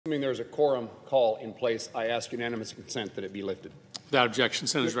Assuming there's a quorum call in place, I ask unanimous consent that it be lifted. Without objection,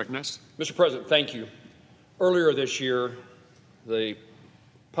 Senator is recognized. Mr. President, thank you. Earlier this year, the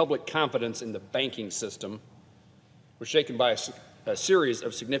public confidence in the banking system was shaken by a series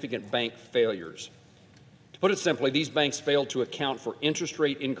of significant bank failures. To put it simply, these banks failed to account for interest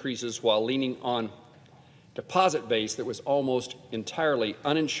rate increases while leaning on deposit base that was almost entirely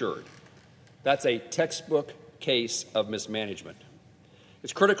uninsured. That's a textbook case of mismanagement.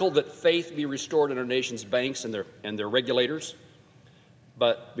 It's critical that faith be restored in our nation's banks and their regulators.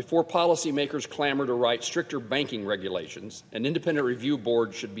 But before policymakers clamor to write stricter banking regulations, an independent review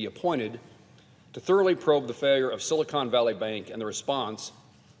board should be appointed to thoroughly probe the failure of Silicon Valley Bank and the response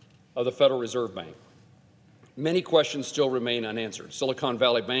of the Federal Reserve Bank. Many questions still remain unanswered. Silicon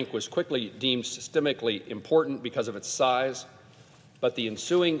Valley Bank was quickly deemed systemically important because of its size, but the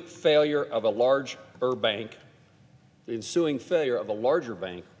ensuing failure of a larger bank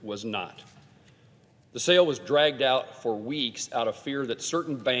was not. The sale was dragged out for weeks out of fear that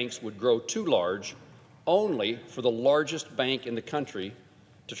certain banks would grow too large, only for the largest bank in the country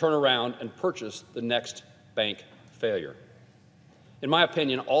to turn around and purchase the next bank failure. In my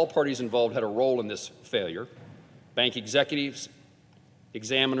opinion, all parties involved had a role in this failure: bank executives,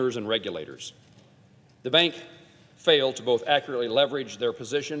 examiners, and regulators. The bank failed to both accurately leverage their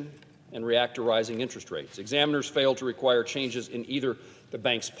position and react to rising interest rates. Examiners failed to require changes in either the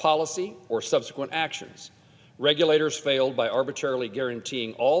bank's policy or subsequent actions. Regulators failed by arbitrarily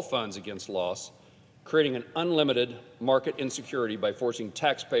guaranteeing all funds against loss, creating an unlimited market insecurity by forcing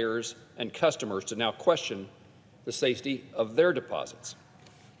taxpayers and customers to now question the safety of their deposits.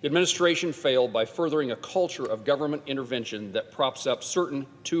 The administration failed by furthering a culture of government intervention that props up certain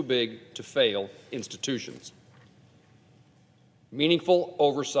too-big-to-fail institutions. Meaningful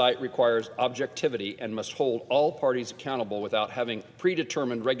oversight requires objectivity and must hold all parties accountable without having a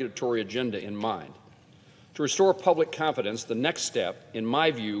predetermined regulatory agenda in mind. To restore public confidence, the next step, in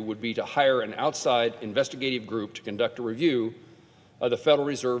my view, would be to hire an outside investigative group to conduct a review of the Federal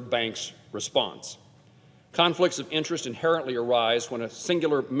Reserve Bank's response. Conflicts of interest inherently arise when a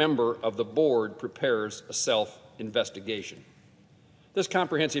singular member of the board prepares a self-investigation. This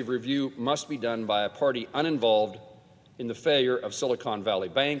comprehensive review must be done by a party uninvolved in the failure of Silicon Valley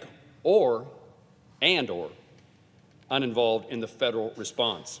Bank or uninvolved in the federal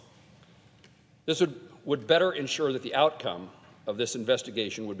response. This would better ensure that the outcome of this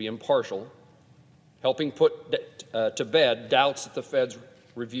investigation would be impartial, helping put to bed doubts that the Fed's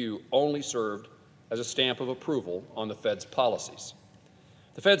review only served as a stamp of approval on the Fed's policies.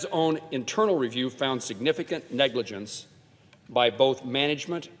 The Fed's own internal review found significant negligence by both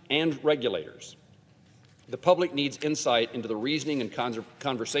management and regulators. The public needs insight into the reasoning and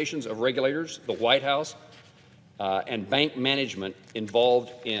conversations of regulators, the White House, and bank management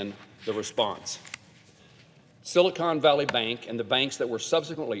involved in the response. Silicon Valley Bank and the banks that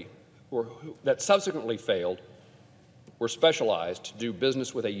subsequently failed were specialized to do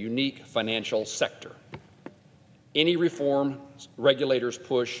business with a unique financial sector. Any reform regulators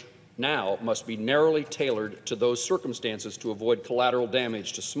push now must be narrowly tailored to those circumstances to avoid collateral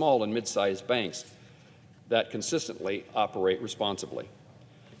damage to small and mid-sized banks that consistently operate responsibly.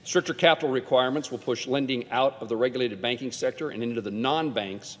 Stricter capital requirements will push lending out of the regulated banking sector and into the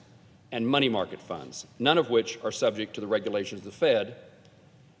non-banks and money market funds, none of which are subject to the regulations of the Fed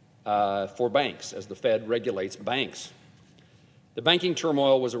for banks, as the Fed regulates banks. The banking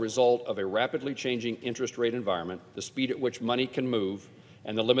turmoil was a result of a rapidly changing interest rate environment, the speed at which money can move,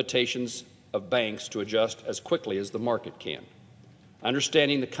 and the limitations of banks to adjust as quickly as the market can.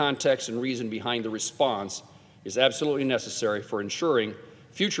 Understanding the context and reason behind the response is absolutely necessary for ensuring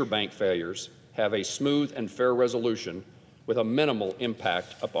future bank failures have a smooth and fair resolution with a minimal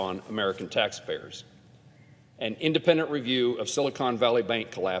impact upon American taxpayers. An independent review of Silicon Valley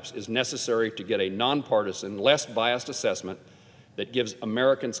Bank collapse is necessary to get a nonpartisan, less biased assessment that gives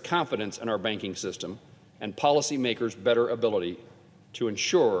Americans confidence in our banking system and policymakers better ability to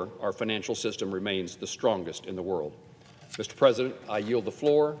ensure our financial system remains the strongest in the world. Mr. President, I yield the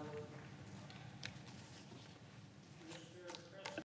floor